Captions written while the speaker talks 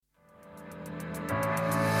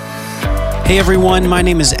Hey everyone, my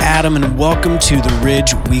name is Adam and welcome to the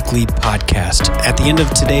Ridge Weekly Podcast. At the end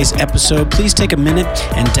of today's episode, please take a minute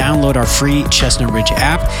and download our free Chestnut Ridge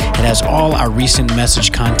app. It has all our recent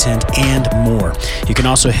message content and more. You can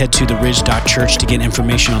also head to theridge.church to get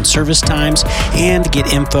information on service times and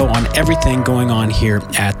get info on everything going on here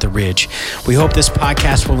at the Ridge. We hope this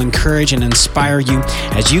podcast will encourage and inspire you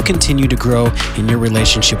as you continue to grow in your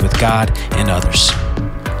relationship with God and others.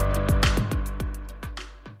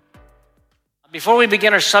 Before we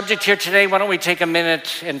begin our subject here today, why don't we take a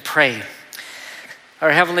minute and pray. Our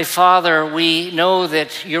Heavenly Father, we know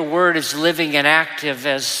that your word is living and active,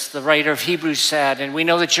 as the writer of Hebrews said, and we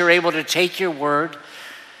know that you're able to take your word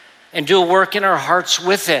and do a work in our hearts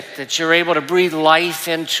with it, that you're able to breathe life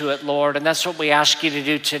into it, Lord, and that's what we ask you to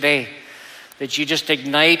do today, that you just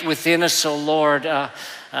ignite within us, oh Lord,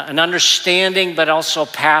 an understanding but also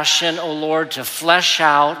passion, oh Lord, to flesh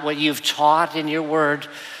out what you've taught in your word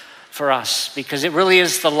for us, because it really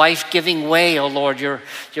is the life-giving way, oh Lord. Your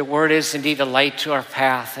word is indeed a light to our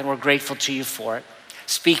path, and we're grateful to you for it.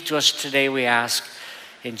 Speak to us today, we ask,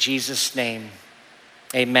 in Jesus' name,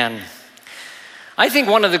 amen. I think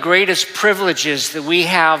one of the greatest privileges that we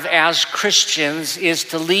have as Christians is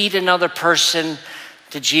to lead another person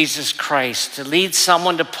to Jesus Christ, to lead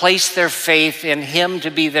someone to place their faith in him to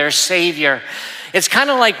be their Savior. It's kind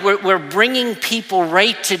of like we're bringing people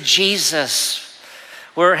right to Jesus.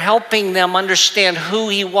 We're helping them understand who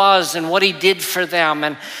he was and what he did for them.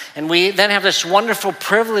 And we then have this wonderful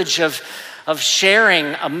privilege of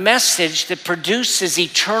sharing a message that produces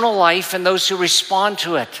eternal life in those who respond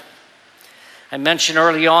to it. I mentioned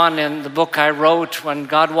early on in the book I wrote, When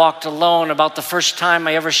God Walked Alone, about the first time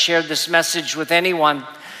I ever shared this message with anyone.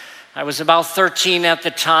 I was about 13 at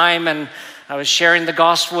the time, and I was sharing the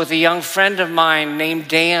gospel with a young friend of mine named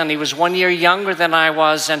Dan. He was 1 year younger than I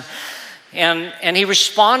was, and he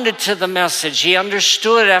responded to the message. He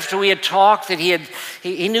understood after we had talked that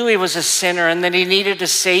he knew he was a sinner and that he needed a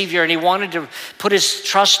Savior, and he wanted to put his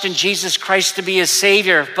trust in Jesus Christ to be his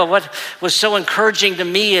Savior. But what was so encouraging to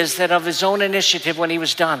me is that of his own initiative, when he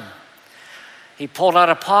was done, he pulled out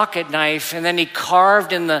a pocket knife and then he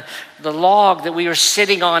carved in the log that we were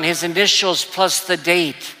sitting on his initials plus the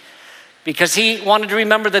date, because he wanted to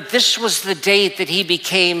remember that this was the date that he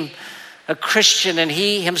became a Christian, and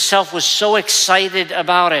he himself was so excited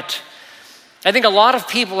about it. I think a lot of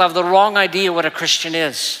people have the wrong idea what a Christian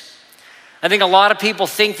is. I think a lot of people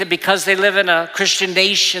think that because they live in a Christian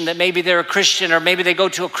nation that maybe they're a Christian, or maybe they go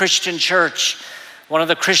to a Christian church, one of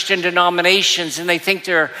the Christian denominations, and they think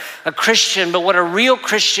they're a Christian. But what a real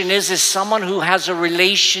Christian is someone who has a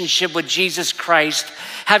relationship with Jesus Christ,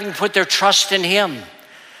 having put their trust in him.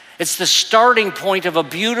 It's the starting point of a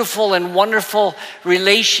beautiful and wonderful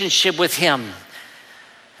relationship with him.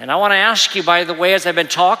 And I want to ask you, by the way, as I've been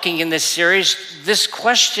talking in this series, this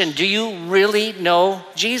question: do you really know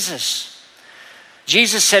Jesus?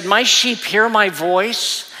 Jesus said, "My sheep hear my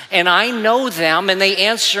voice, and I know them, and they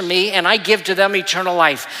answer me, and I give to them eternal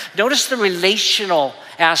life." Notice the relational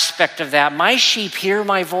aspect of that. My sheep hear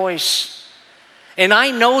my voice, and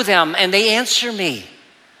I know them, and they answer me,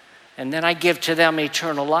 and then I give to them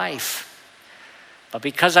eternal life. But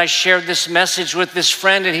because I shared this message with this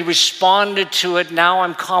friend and he responded to it, now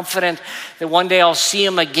I'm confident that one day I'll see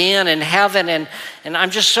him again in heaven. And I'm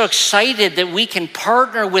just so excited that we can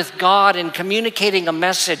partner with God in communicating a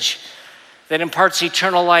message that imparts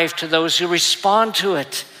eternal life to those who respond to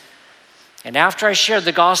it. And after I shared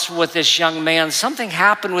the gospel with this young man, something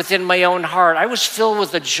happened within my own heart. I was filled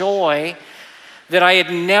with a joy that I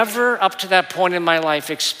had never up to that point in my life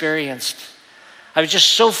experienced. I was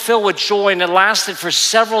just so filled with joy, and it lasted for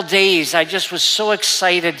several days. I just was so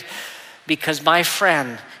excited because my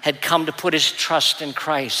friend had come to put his trust in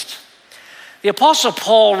Christ. The Apostle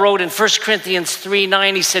Paul wrote in 1 Corinthians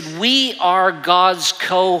 3:9, he said, "We are God's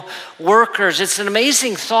co-workers." It's an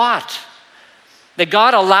amazing thought that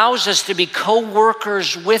God allows us to be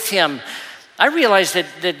co-workers with him. I realized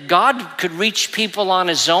that God could reach people on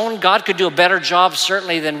his own. God could do a better job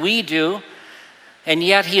certainly than we do. And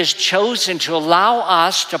yet he has chosen to allow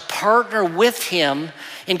us to partner with him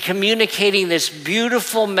in communicating this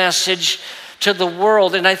beautiful message to the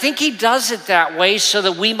world. And I think he does it that way so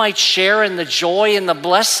that we might share in the joy and the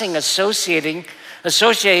blessing associated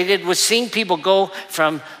with seeing people go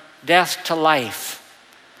from death to life,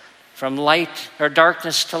 from light or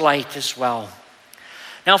darkness to light as well.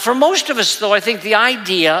 Now, for most of us, though, I think the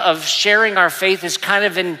idea of sharing our faith is kind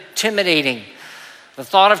of intimidating. The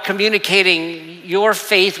thought of communicating your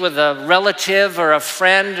faith with a relative or a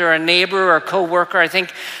friend or a neighbor or a coworker, I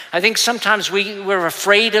think sometimes we're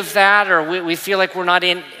afraid of that, or we feel like we're not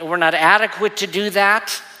adequate to do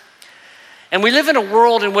that. And we live in a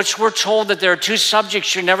world in which we're told that there are two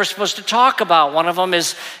subjects you're never supposed to talk about. One of them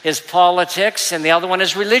is politics, and the other one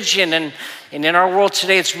is religion. And in our world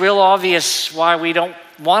today, it's real obvious why we don't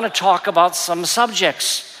want to talk about some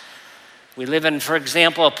subjects. We live in, for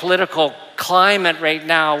example, a political climate right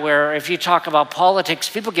now where if you talk about politics,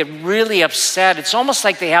 people get really upset. It's almost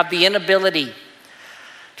like they have the inability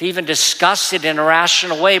to even discuss it in a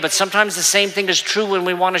rational way. But sometimes the same thing is true when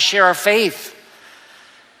we want to share our faith.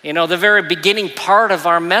 You know, the very beginning part of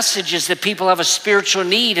our message is that people have a spiritual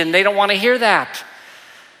need and they don't want to hear that.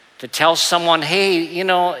 To tell someone, hey, you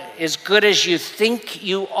know, as good as you think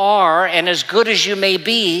you are and as good as you may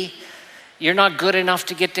be, you're not good enough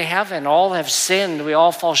to get to heaven. All have sinned. We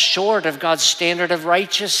all fall short of God's standard of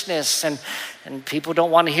righteousness. And people don't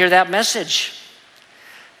want to hear that message.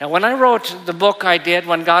 Now, when I wrote the book I did,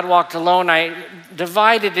 When God Walked Alone, I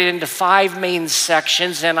divided it into 5 main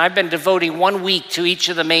sections, and I've been devoting 1 week to each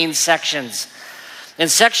of the main sections. In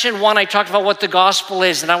section 1, I talked about what the gospel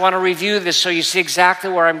is, and I want to review this so you see exactly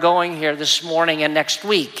where I'm going here this morning and next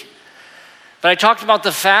week. But I talked about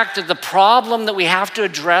the fact that the problem that we have to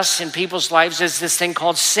address in people's lives is this thing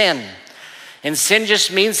called sin. And sin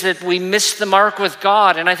just means that we miss the mark with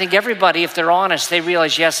God, and I think everybody, if they're honest, they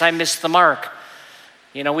realize, yes, I missed the mark.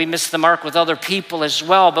 You know, we miss the mark with other people as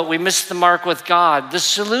well, but we miss the mark with God. The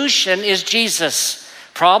solution is Jesus.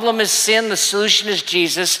 Problem is sin, the solution is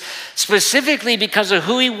Jesus, specifically because of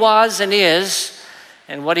who he was and is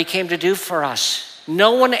and what he came to do for us.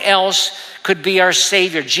 No one else could be our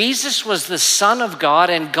Savior. Jesus was the Son of God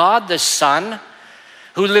and God the Son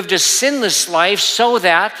who lived a sinless life so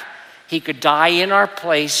that he could die in our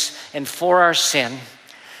place and for our sin.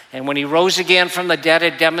 And when he rose again from the dead,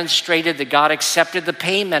 it demonstrated that God accepted the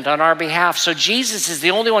payment on our behalf. So Jesus is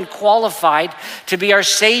the only one qualified to be our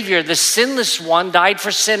Savior. The sinless one died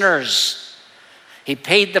for sinners. He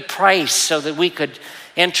paid the price so that we could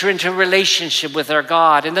enter into a relationship with our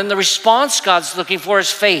God. And then the response God's looking for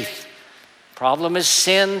is faith. Problem is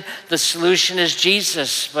sin. The solution is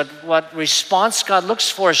Jesus. But what response God looks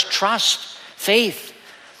for is trust, faith.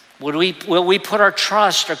 Will we put our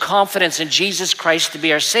trust or confidence in Jesus Christ to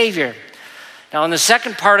be our Savior? Now, in the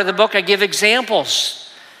second part of the book, I give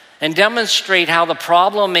examples and demonstrate how the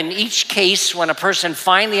problem in each case when a person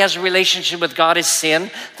finally has a relationship with God is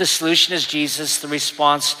sin. The solution is Jesus. The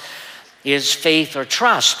response is faith or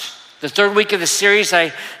trust. The third week of the series,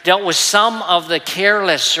 I dealt with some of the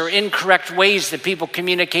careless or incorrect ways that people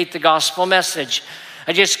communicate the gospel message.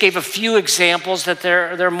 I just gave a few examples that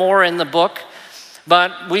there are more in the book.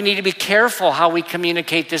 But we need to be careful how we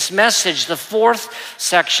communicate this message. The fourth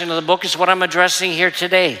section of the book is what I'm addressing here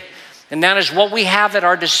today. And that is what we have at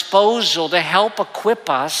our disposal to help equip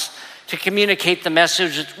us to communicate the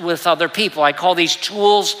message with other people. I call these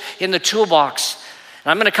tools in the toolbox.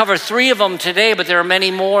 And I'm going to cover 3 of them today, but there are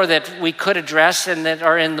many more that we could address and that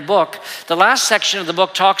are in the book. The last section of the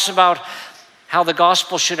book talks about how the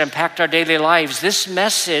gospel should impact our daily lives. This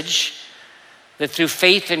message that through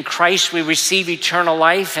faith in Christ we receive eternal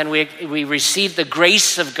life and we receive the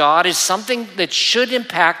grace of God is something that should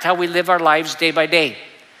impact how we live our lives day by day.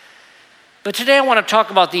 But today I want to talk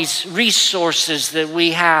about these resources that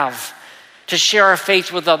we have to share our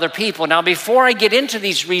faith with other people. Now, before I get into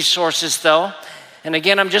these resources though, and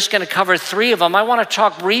again, I'm just going to cover 3 of them, I want to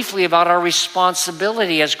talk briefly about our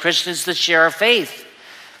responsibility as Christians to share our faith.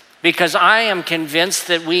 Because I am convinced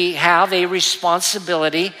that we have a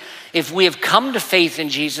responsibility, if we have come to faith in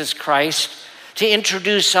Jesus Christ, to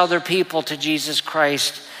introduce other people to Jesus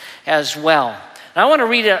Christ as well. Now, I want to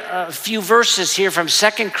read a few verses here from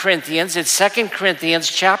 2 Corinthians. It's 2 Corinthians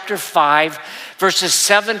chapter 5, verses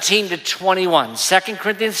 17 to 21. 2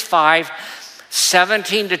 Corinthians 5,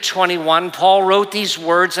 17 to 21. Paul wrote these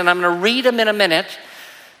words, and I'm going to read them in a minute.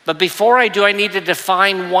 But before I do, I need to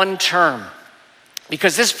define one term,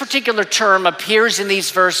 because this particular term appears in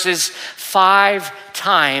these verses 5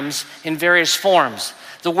 times in various forms.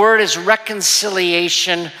 The word is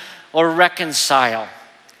reconciliation or reconcile.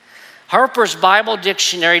 Harper's Bible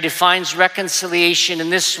Dictionary defines reconciliation in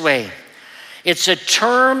this way. It's a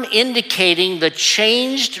term indicating the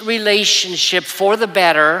changed relationship for the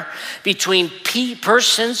better between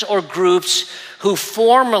persons or groups who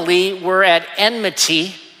formerly were at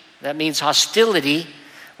enmity, that means hostility,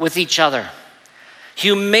 with each other.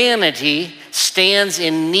 Humanity stands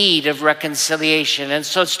in need of reconciliation. And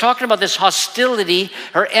so it's talking about this hostility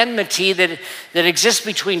or enmity that exists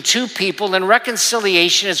between 2 people, and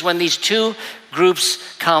reconciliation is when these 2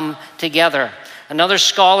 groups come together. Another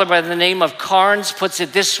scholar by the name of Carnes puts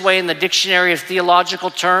it this way in the Dictionary of Theological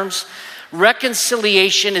Terms: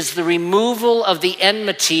 Reconciliation is the removal of the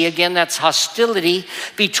enmity, again, that's hostility,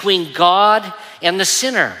 between God and the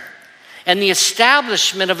sinner, and the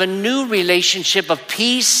establishment of a new relationship of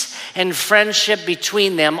peace and friendship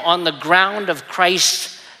between them on the ground of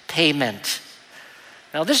Christ's payment.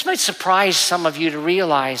 Now, this might surprise some of you to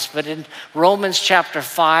realize, but in Romans chapter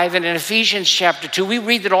 5 and in Ephesians chapter 2, we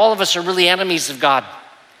read that all of us are really enemies of God.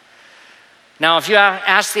 Now, if you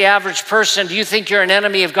ask the average person, do you think you're an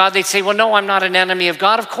enemy of God? They'd say, well, no, I'm not an enemy of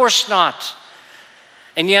God. Of course not.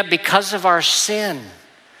 And yet, because of our sin,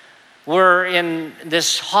 we're in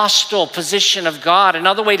this hostile position of God.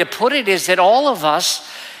 Another way to put it is that all of us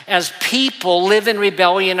as people live in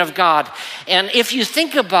rebellion of God. And if you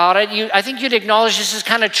think about it, I think you'd acknowledge this is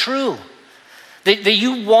kind of true. That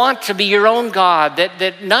you want to be your own God,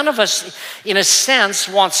 that none of us, in a sense,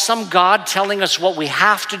 want some God telling us what we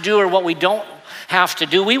have to do or what we don't have to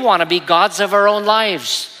do. We want to be gods of our own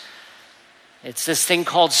lives. It's this thing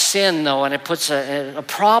called sin, though, and it puts a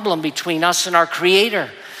problem between us and our Creator.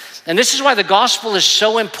 And this is why the gospel is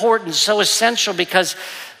so important, so essential, because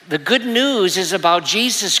the good news is about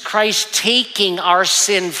Jesus Christ taking our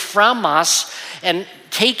sin from us and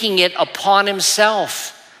taking it upon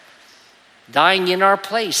himself, dying in our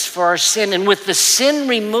place for our sin. And with the sin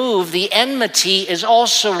removed, the enmity is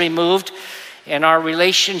also removed, and our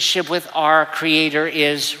relationship with our Creator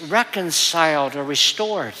is reconciled or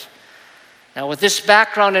restored. Now, with this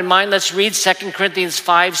background in mind, let's read 2 Corinthians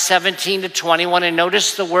 5:17 to 21, and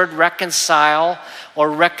notice the word reconcile or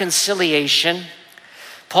reconciliation.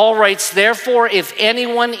 Paul writes, therefore, if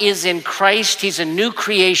anyone is in Christ, he's a new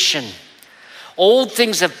creation. Old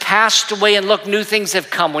things have passed away, and look, new things have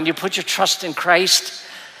come. When you put your trust in Christ,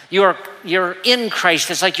 you're in Christ.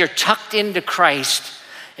 It's like you're tucked into Christ,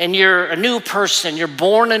 and you're a new person. You're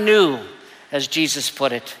born anew, as Jesus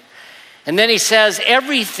put it. And then he says,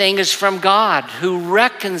 everything is from God, who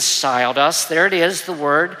reconciled us, there it is, the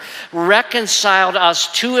word, reconciled us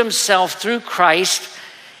to himself through Christ,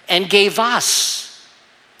 and gave us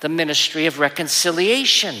the ministry of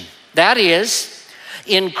reconciliation. That is,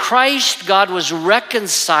 in Christ, God was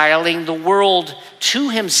reconciling the world to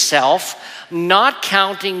himself, not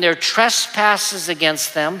counting their trespasses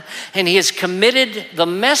against them, and he has committed the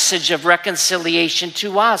message of reconciliation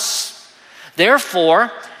to us.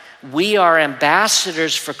 Therefore, we are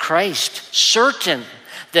ambassadors for Christ, certain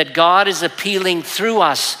that God is appealing through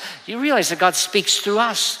us. You realize that God speaks through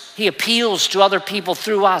us. He appeals to other people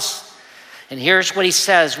through us. And here's what he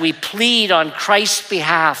says: we plead on Christ's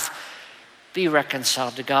behalf, be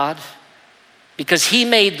reconciled to God, because he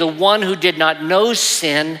made the one who did not know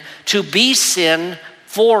sin to be sin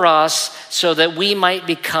for us, so that we might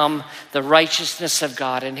become the righteousness of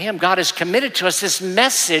God in him. God has committed to us this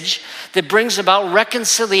message that brings about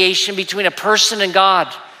reconciliation between a person and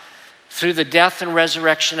God through the death and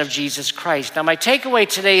resurrection of Jesus Christ. Now, my takeaway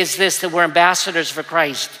today is this, that we're ambassadors for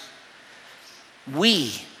Christ.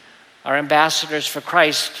 We are ambassadors for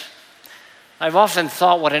Christ. I've often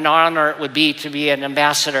thought what an honor it would be to be an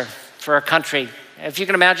ambassador for a country. If you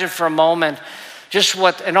can imagine for a moment just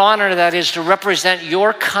what an honor that is to represent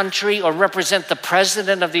your country or represent the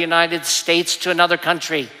President of the United States to another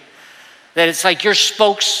country. That it's like you're the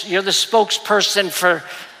spokesperson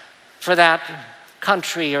for that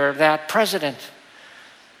country or that president.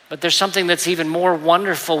 But there's something that's even more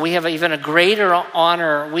wonderful. We have even a greater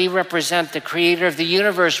honor. We represent the Creator of the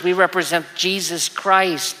universe. We represent Jesus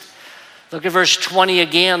Christ. Look at verse 20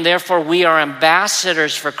 again. Therefore, we are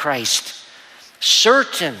ambassadors for Christ.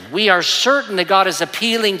 We are certain that God is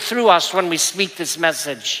appealing through us when we speak this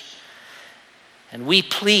message. And we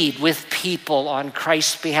plead with people on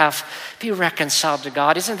Christ's behalf, be reconciled to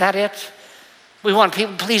God. Isn't that it? We want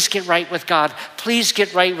people, please get right with God. Please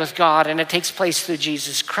get right with God. And it takes place through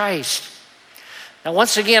Jesus Christ. Now,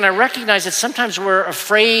 once again, I recognize that sometimes we're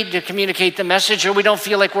afraid to communicate the message, or we don't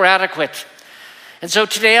feel like we're adequate. And so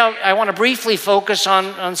today I want to briefly focus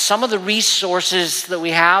on some of the resources that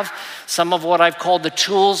we have, some of what I've called the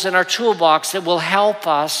tools in our toolbox that will help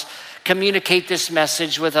us communicate this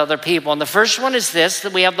message with other people. And the first one is this,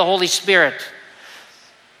 that we have the Holy Spirit.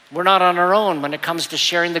 We're not on our own when it comes to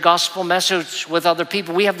sharing the gospel message with other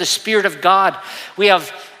people. We have the Spirit of God. We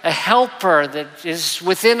have a helper that is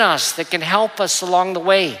within us that can help us along the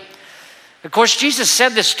way. Of course, Jesus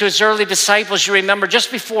said this to his early disciples. You remember,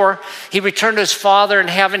 just before he returned to his Father in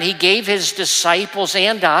heaven, he gave his disciples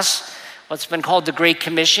and us what's been called the Great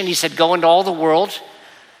Commission. He said, go into all the world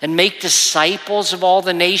and make disciples of all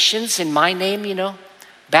the nations in my name,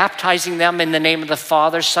 baptizing them in the name of the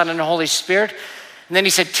Father, Son, and Holy Spirit. And then he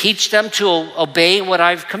said, teach them to obey what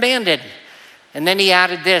I've commanded. And then he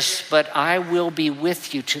added this, but I will be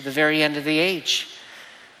with you to the very end of the age.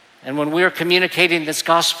 And when we're communicating this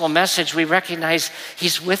gospel message, we recognize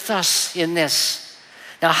he's with us in this.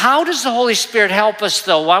 Now, how does the Holy Spirit help us,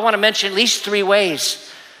 though? Well, I want to mention at least 3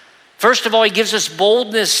 ways. First of all, he gives us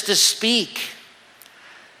boldness to speak.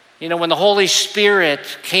 You know, when the Holy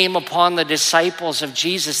Spirit came upon the disciples of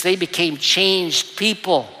Jesus, they became changed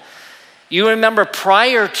people. You remember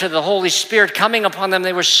prior to the Holy Spirit coming upon them,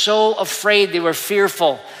 they were so afraid, they were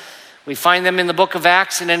fearful. We find them in the book of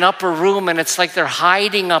Acts in an upper room, and it's like they're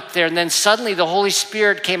hiding up there. And then suddenly the Holy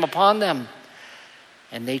Spirit came upon them,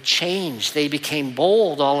 and they changed. They became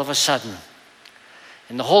bold all of a sudden.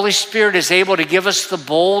 And the Holy Spirit is able to give us the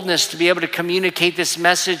boldness to be able to communicate this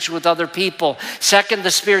message with other people. Second,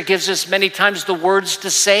 the Spirit gives us many times the words to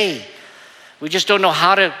say. We just don't know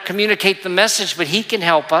how to communicate the message, but he can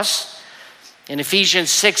help us. In Ephesians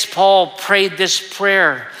 6, Paul prayed this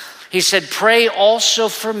prayer. He said, pray also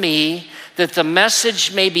for me that the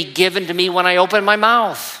message may be given to me when I open my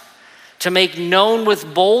mouth, to make known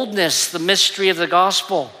with boldness the mystery of the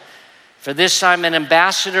gospel. For this I'm an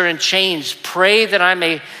ambassador in chains. Pray that I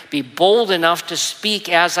may be bold enough to speak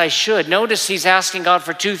as I should. Notice he's asking God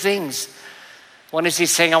for 2 things. One is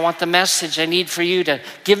he's saying, I want the message. I need for you to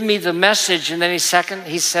give me the message. And then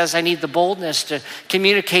he says, I need the boldness to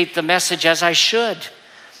communicate the message as I should.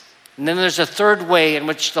 And then there's a third way in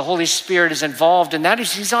which the Holy Spirit is involved, and that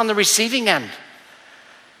is he's on the receiving end.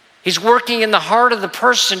 He's working in the heart of the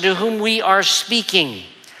person to whom we are speaking.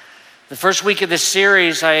 The first week of this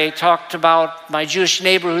series, I talked about my Jewish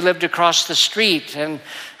neighbor who lived across the street, and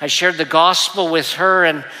I shared the gospel with her.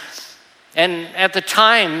 And at the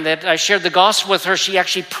time that I shared the gospel with her, she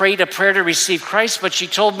actually prayed a prayer to receive Christ, but she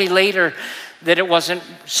told me later that it wasn't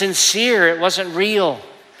sincere, it wasn't real,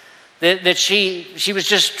 that she was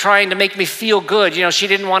just trying to make me feel good. You know, she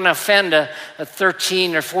didn't want to offend a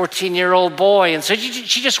 13 or 14-year-old boy, and so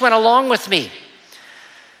she just went along with me.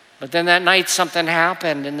 But then that night something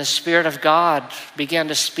happened, and the Spirit of God began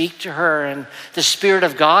to speak to her, and the Spirit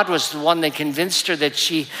of God was the one that convinced her that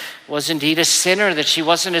she was indeed a sinner, that she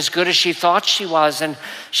wasn't as good as she thought she was, and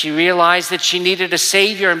she realized that she needed a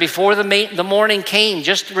Savior. And before the morning came,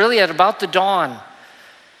 just really at about the dawn,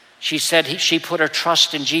 she said she put her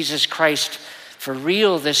trust in Jesus Christ for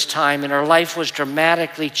real this time, and her life was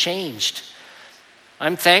dramatically changed.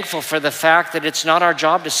 I'm thankful for the fact that it's not our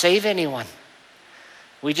job to save anyone.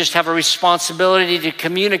 We just have a responsibility to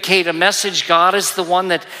communicate a message. God is the one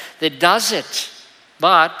that does it.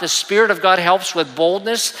 But the Spirit of God helps with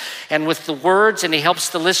boldness and with the words, and he helps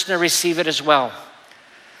the listener receive it as well.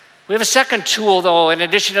 We have a second tool, though, in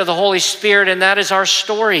addition to the Holy Spirit, and that is our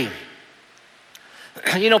story.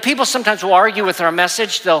 You know, people sometimes will argue with our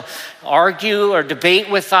message. They'll argue or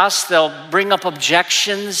debate with us. They'll bring up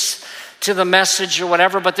objections to the message or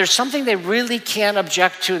whatever, but there's something they really can't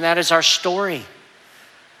object to, and that is our story.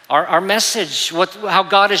 Our message, how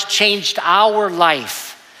God has changed our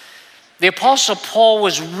life. The Apostle Paul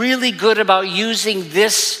was really good about using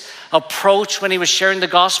this approach when he was sharing the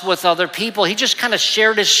gospel with other people. He just kind of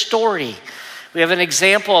shared his story. We have an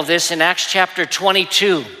example of this in Acts chapter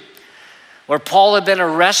 22, where Paul had been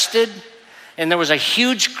arrested, and there was a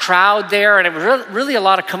huge crowd there, and it was really a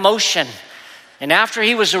lot of commotion. And after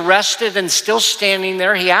he was arrested and still standing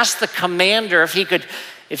there, he asked the commander if he could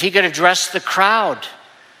address the crowd.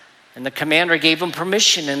 And the commander gave him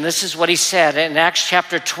permission, and this is what he said in Acts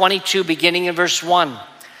chapter 22, beginning in verse 1.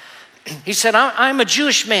 He said, I'm a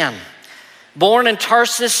Jewish man, born in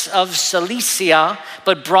Tarsus of Cilicia,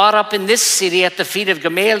 but brought up in this city at the feet of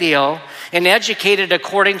Gamaliel, and educated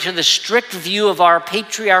according to the strict view of our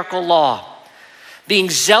patriarchal law. Being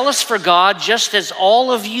zealous for God, just as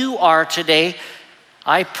all of you are today,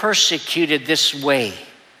 I persecuted this way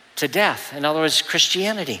to death. In other words,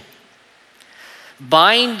 Christianity.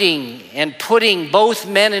 Binding and putting both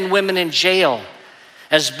men and women in jail,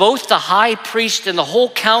 as both the high priest and the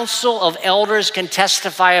whole council of elders can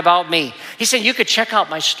testify about me. He said, you could check out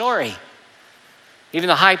my story. Even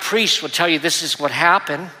the high priest would tell you this is what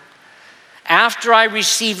happened. After I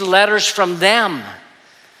received letters from them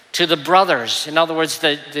to the brothers, in other words,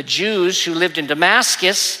 the Jews who lived in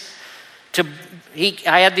Damascus,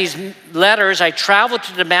 I had these letters. I traveled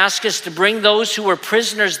to Damascus to bring those who were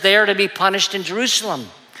prisoners there to be punished in Jerusalem.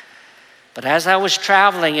 But as I was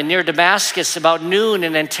traveling and near Damascus about noon,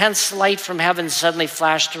 an intense light from heaven suddenly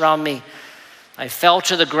flashed around me. I fell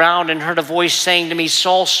to the ground and heard a voice saying to me,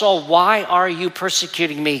 Saul, Saul, why are you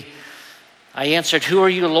persecuting me? I answered, who are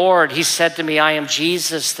you, Lord? He said to me, I am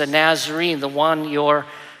Jesus, the Nazarene, the one you're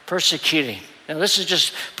persecuting. Now, this is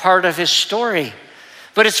just part of his story.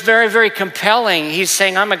 But it's very, very compelling. He's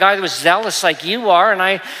saying, I'm a guy that was zealous like you are, and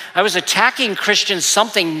I was attacking Christians.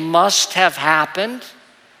 Something must have happened.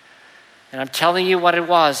 And I'm telling you what it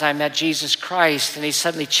was. I met Jesus Christ, and he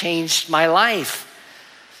suddenly changed my life.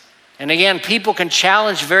 And again, people can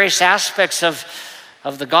challenge various aspects of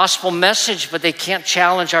the gospel message, but they can't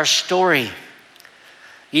challenge our story.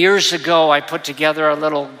 Years ago, I put together a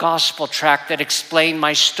little gospel tract that explained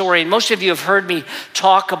my story. And most of you have heard me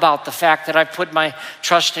talk about the fact that I put my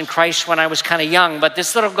trust in Christ when I was kind of young. But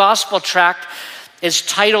this little gospel tract is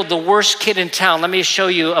titled The Worst Kid in Town. Let me show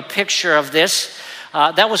you a picture of this.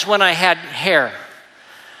 That was when I had hair.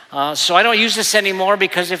 So I don't use this anymore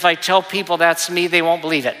because if I tell people that's me, they won't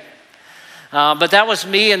believe it. But that was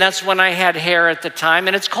me, and that's when I had hair at the time.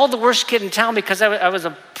 And it's called The Worst Kid in Town because I was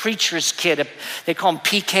a preacher's kid. They call them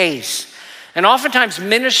PKs. And oftentimes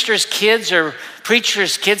ministers' kids or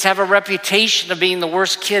preachers' kids have a reputation of being the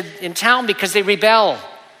worst kid in town because they rebel.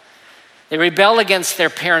 They rebel against their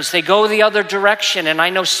parents. They go the other direction. And I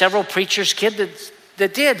know several preachers' kids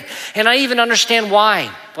that did. And I even understand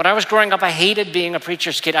why. When I was growing up, I hated being a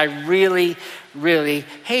preacher's kid. I really, really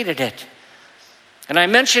hated it. And I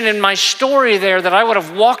mentioned in my story there that I would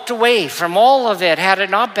have walked away from all of it had it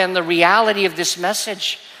not been the reality of this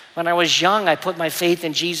message. When I was young, I put my faith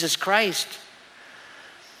in Jesus Christ.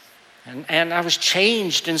 And I was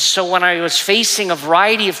changed. And so when I was facing a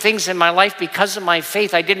variety of things in my life because of my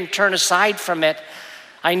faith, I didn't turn aside from it.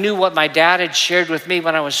 I knew what my dad had shared with me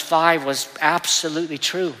when I was 5 was absolutely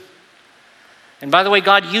true. And by the way,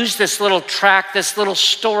 God used this little tract, this little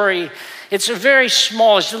story. It's a very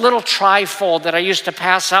small, it's a little trifold that I used to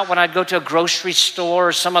pass out when I'd go to a grocery store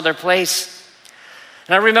or some other place.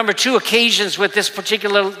 And I remember 2 occasions with this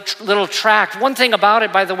particular little tract. One thing about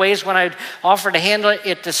it, by the way, is when I'd offer to hand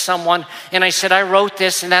it to someone and I said, I wrote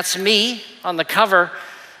this and that's me on the cover,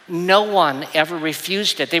 no one ever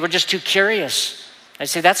refused it. They were just too curious. I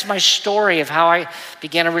say, that's my story of how I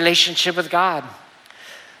began a relationship with God.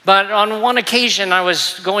 But on one occasion, I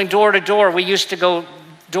was going door to door. We used to go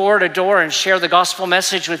door to door and share the gospel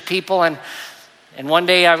message with people. And one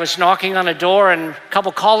day I was knocking on a door and a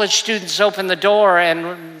couple college students opened the door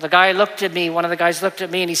and the guy looked at me, one of the guys looked at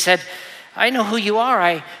me and he said, I know who you are.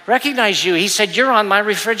 I recognize you. He said, you're on my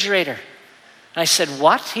refrigerator. And I said,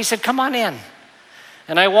 what? He said, come on in.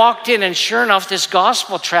 And I walked in and sure enough, this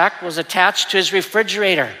gospel tract was attached to his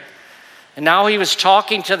refrigerator. And now he was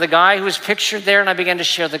talking to the guy who was pictured there and I began to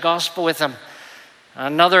share the gospel with him.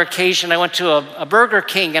 On another occasion, I went to a Burger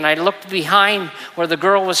King and I looked behind where the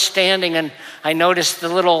girl was standing and I noticed the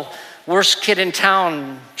little worst kid in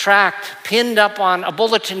town tract pinned up on a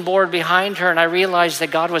bulletin board behind her, and I realized that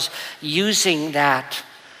God was using that.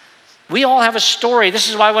 We all have a story. This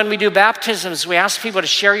is why when we do baptisms, we ask people to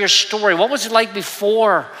share your story. What was it like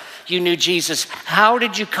before you knew Jesus? How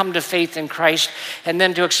did you come to faith in Christ? And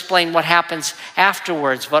then to explain what happens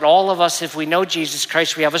afterwards. But all of us, if we know Jesus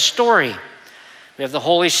Christ, we have a story. We have the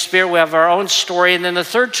Holy Spirit, we have our own story. And then the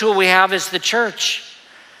third tool we have is the church.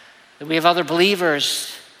 We have other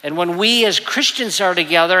believers. And when we as Christians are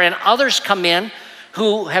together and others come in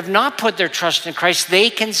who have not put their trust in Christ, they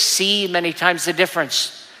can see many times the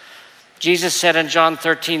difference. Jesus said in John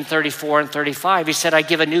 13:34 and 35, he said, I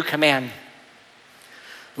give a new command.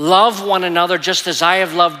 Love one another just as I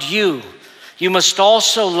have loved you. You must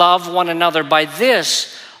also love one another. By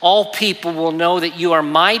this, all people will know that you are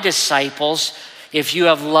my disciples if you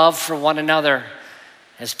have love for one another.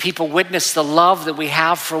 As people witness the love that we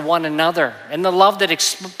have for one another and the love that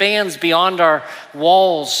expands beyond our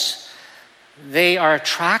walls, they are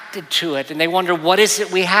attracted to it and they wonder, what is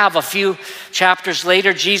it we have? A few chapters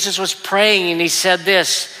later, Jesus was praying and he said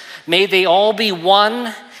this, may they all be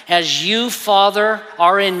one as you, Father,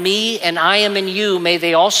 are in me and I am in you. May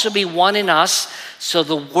they also be one in us so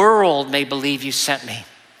the world may believe you sent me.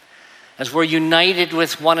 As we're united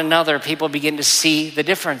with one another, people begin to see the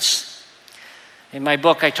difference. In my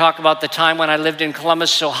book, I talk about the time when I lived in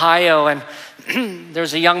Columbus, Ohio, and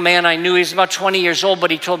there's a young man I knew. He's about 20 years old,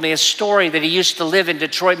 but he told me a story that he used to live in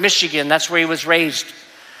Detroit, Michigan. That's where he was raised.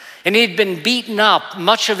 And he'd been beaten up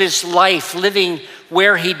much of his life living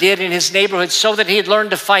where he did in his neighborhood so that he had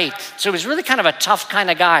learned to fight. So he was really kind of a tough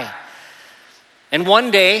kind of guy. And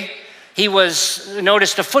one day, he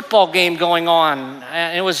noticed a football game going on.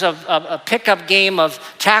 And it was a pickup game of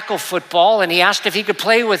tackle football, and he asked if he could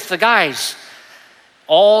play with the guys.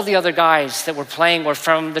 All the other guys that were playing were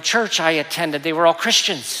from the church I attended. They were all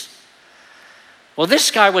Christians. Well,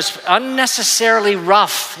 this guy was unnecessarily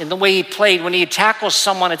rough in the way he played. When he tackles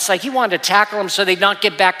someone, it's like he wanted to tackle them so they'd not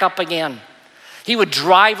get back up again. He would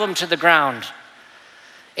drive them to the ground.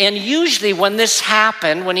 And usually when this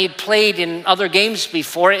happened, when he'd played in other games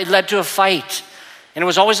before, it led to a fight. And it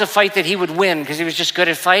was always a fight that he would win because he was just good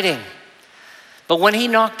at fighting. But when he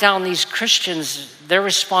knocked down these Christians, their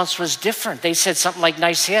response was different. They said something like,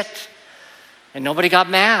 "Nice hit." And nobody got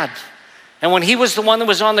mad. And when he was the one that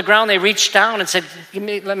was on the ground, they reached down and said,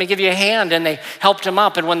 "Let me give you a hand." And they helped him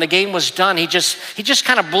up. And when the game was done, he just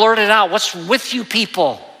kind of blurted out, "What's with you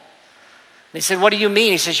people?" They said, "What do you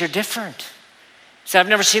mean?" He says, "You're different." He said, "I've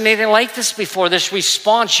never seen anything like this before. This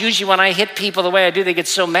response, usually when I hit people the way I do, they get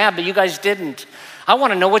so mad, but you guys didn't. I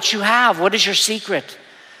want to know what you have. What is your secret?"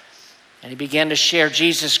 And he began to share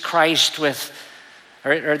Jesus Christ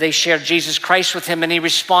or they shared Jesus Christ with him, and he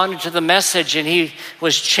responded to the message, and he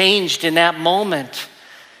was changed in that moment.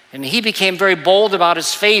 And he became very bold about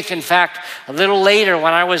his faith. In fact, a little later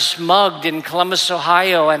when I was mugged in Columbus,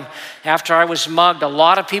 Ohio, and after I was mugged, a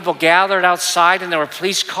lot of people gathered outside and there were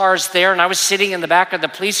police cars there, and I was sitting in the back of the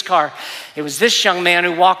police car. It was this young man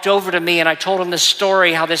who walked over to me, and I told him the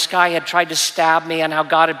story, how this guy had tried to stab me and how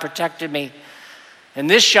God had protected me. And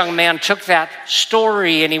this young man took that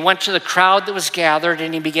story and he went to the crowd that was gathered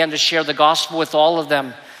and he began to share the gospel with all of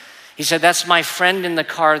them. He said, "That's my friend in the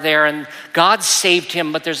car there, and God saved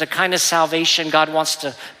him, but there's a kind of salvation God wants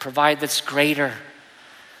to provide that's greater,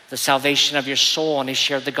 the salvation of your soul." And he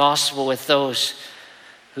shared the gospel with those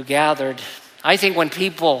who gathered. I think when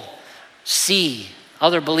people see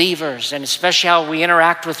other believers, and especially how we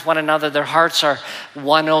interact with one another, their hearts are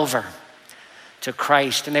won over to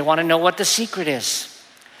Christ, and they want to know what the secret is.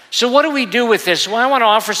 So what do we do with this? Well, I want to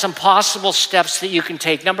offer some possible steps that you can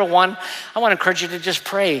take. Number one, I want to encourage you to just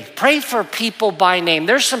pray. Pray for people by name.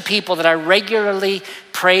 There's some people that I regularly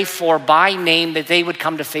pray for by name that they would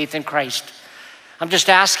come to faith in Christ. I'm just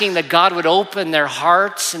asking that God would open their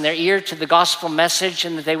hearts and their ear to the gospel message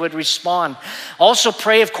and that they would respond. Also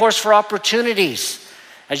pray, of course, for opportunities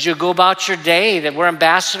as you go about your day, that we're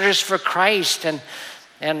ambassadors for Christ, and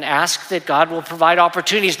ask that God will provide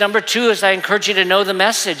opportunities. Number two is I encourage you to know the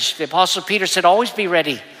message. The Apostle Peter said, always be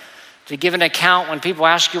ready to give an account when people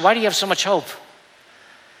ask you, "Why do you have so much hope?"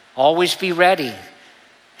 Always be ready.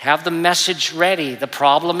 Have the message ready. The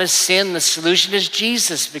problem is sin. The solution is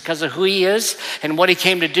Jesus because of who he is and what he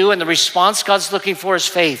came to do. And the response God's looking for is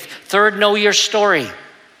faith. Third, know your story.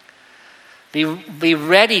 Be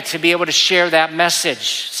ready to be able to share that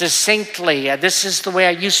message succinctly. This is the way I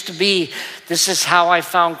used to be. This is how I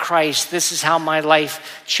found Christ. This is how my life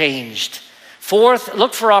changed. Fourth,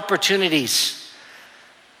 look for opportunities.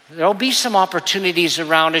 There'll be some opportunities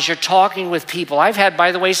around as you're talking with people. I've had,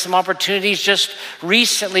 by the way, some opportunities just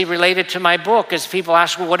recently related to my book as people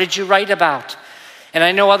ask, "Well, what did you write about?" And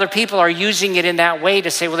I know other people are using it in that way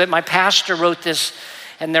to say, "Well, that my pastor wrote this,"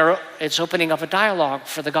 and it's opening up a dialogue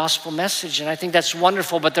for the gospel message. And I think that's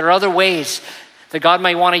wonderful. But there are other ways that God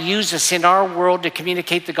may want to use us in our world to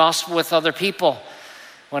communicate the gospel with other people.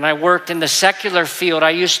 When I worked in the secular field,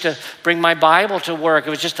 I used to bring my Bible to work.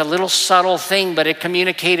 It was just a little subtle thing, but it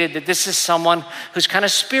communicated that this is someone who's kind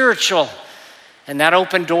of spiritual. And that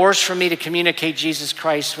opened doors for me to communicate Jesus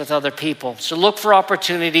Christ with other people. So look for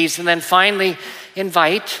opportunities. And then finally,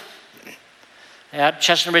 invite. At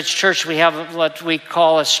Chestnut Ridge Church, we have what we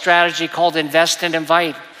call a strategy called Invest and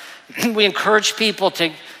Invite. We encourage people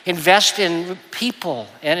to invest in people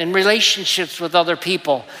and in relationships with other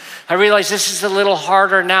people. I realize this is a little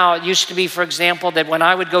harder now. It used to be, for example, that when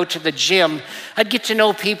I would go to the gym, I'd get to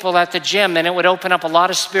know people at the gym, and it would open up a lot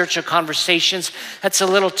of spiritual conversations. That's a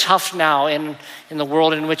little tough now in the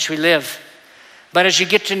world in which we live. But as you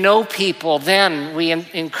get to know people, then we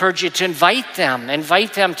encourage you to invite them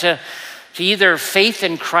to either faith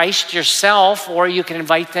in Christ yourself, or you can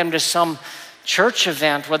invite them to some church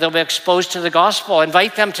event where they'll be exposed to the gospel.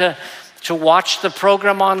 Invite them to watch the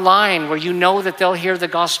program online where you know that they'll hear the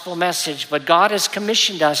gospel message. But God has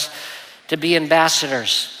commissioned us to be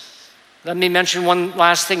ambassadors. Let me mention one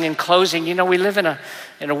last thing in closing. You know, we live in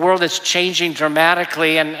a world that's changing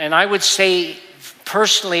dramatically, and I would say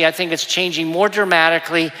personally, I think it's changing more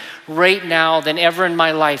dramatically right now than ever in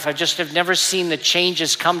my life. I just have never seen the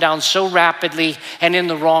changes come down so rapidly and in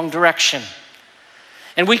the wrong direction.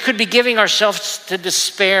 And we could be giving ourselves to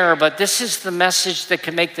despair, but this is the message that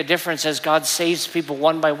can make the difference as God saves people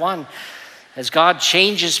one by one. As God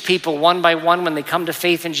changes people one by one when they come to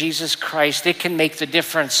faith in Jesus Christ, it can make the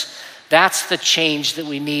difference. That's the change that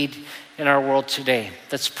we need in our world today.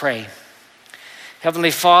 Let's pray.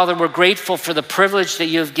 Heavenly Father, we're grateful for the privilege that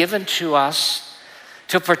you have given to us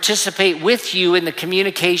to participate with you in the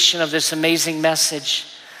communication of this amazing message.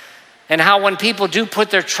 And how when people do put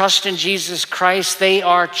their trust in Jesus Christ, they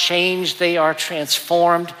are changed, they are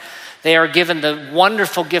transformed, they are given the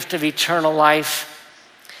wonderful gift of eternal life.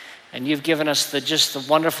 And you've given us just the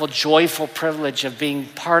wonderful, joyful privilege of being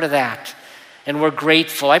part of that. And we're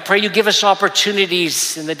grateful. I pray you give us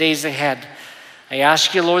opportunities in the days ahead. I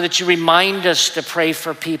ask you, Lord, that you remind us to pray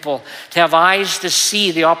for people, to have eyes to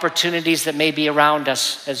see the opportunities that may be around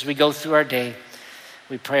us as we go through our day.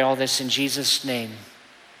 We pray all this in Jesus' name.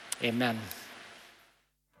 Amen.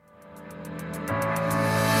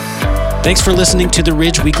 Thanks for listening to the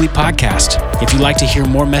Ridge Weekly Podcast. If you'd like to hear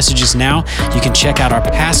more messages now, you can check out our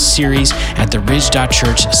past series at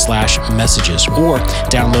theridge.church/messages or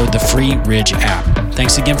download the free Ridge app.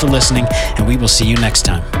 Thanks again for listening, and we will see you next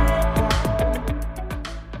time.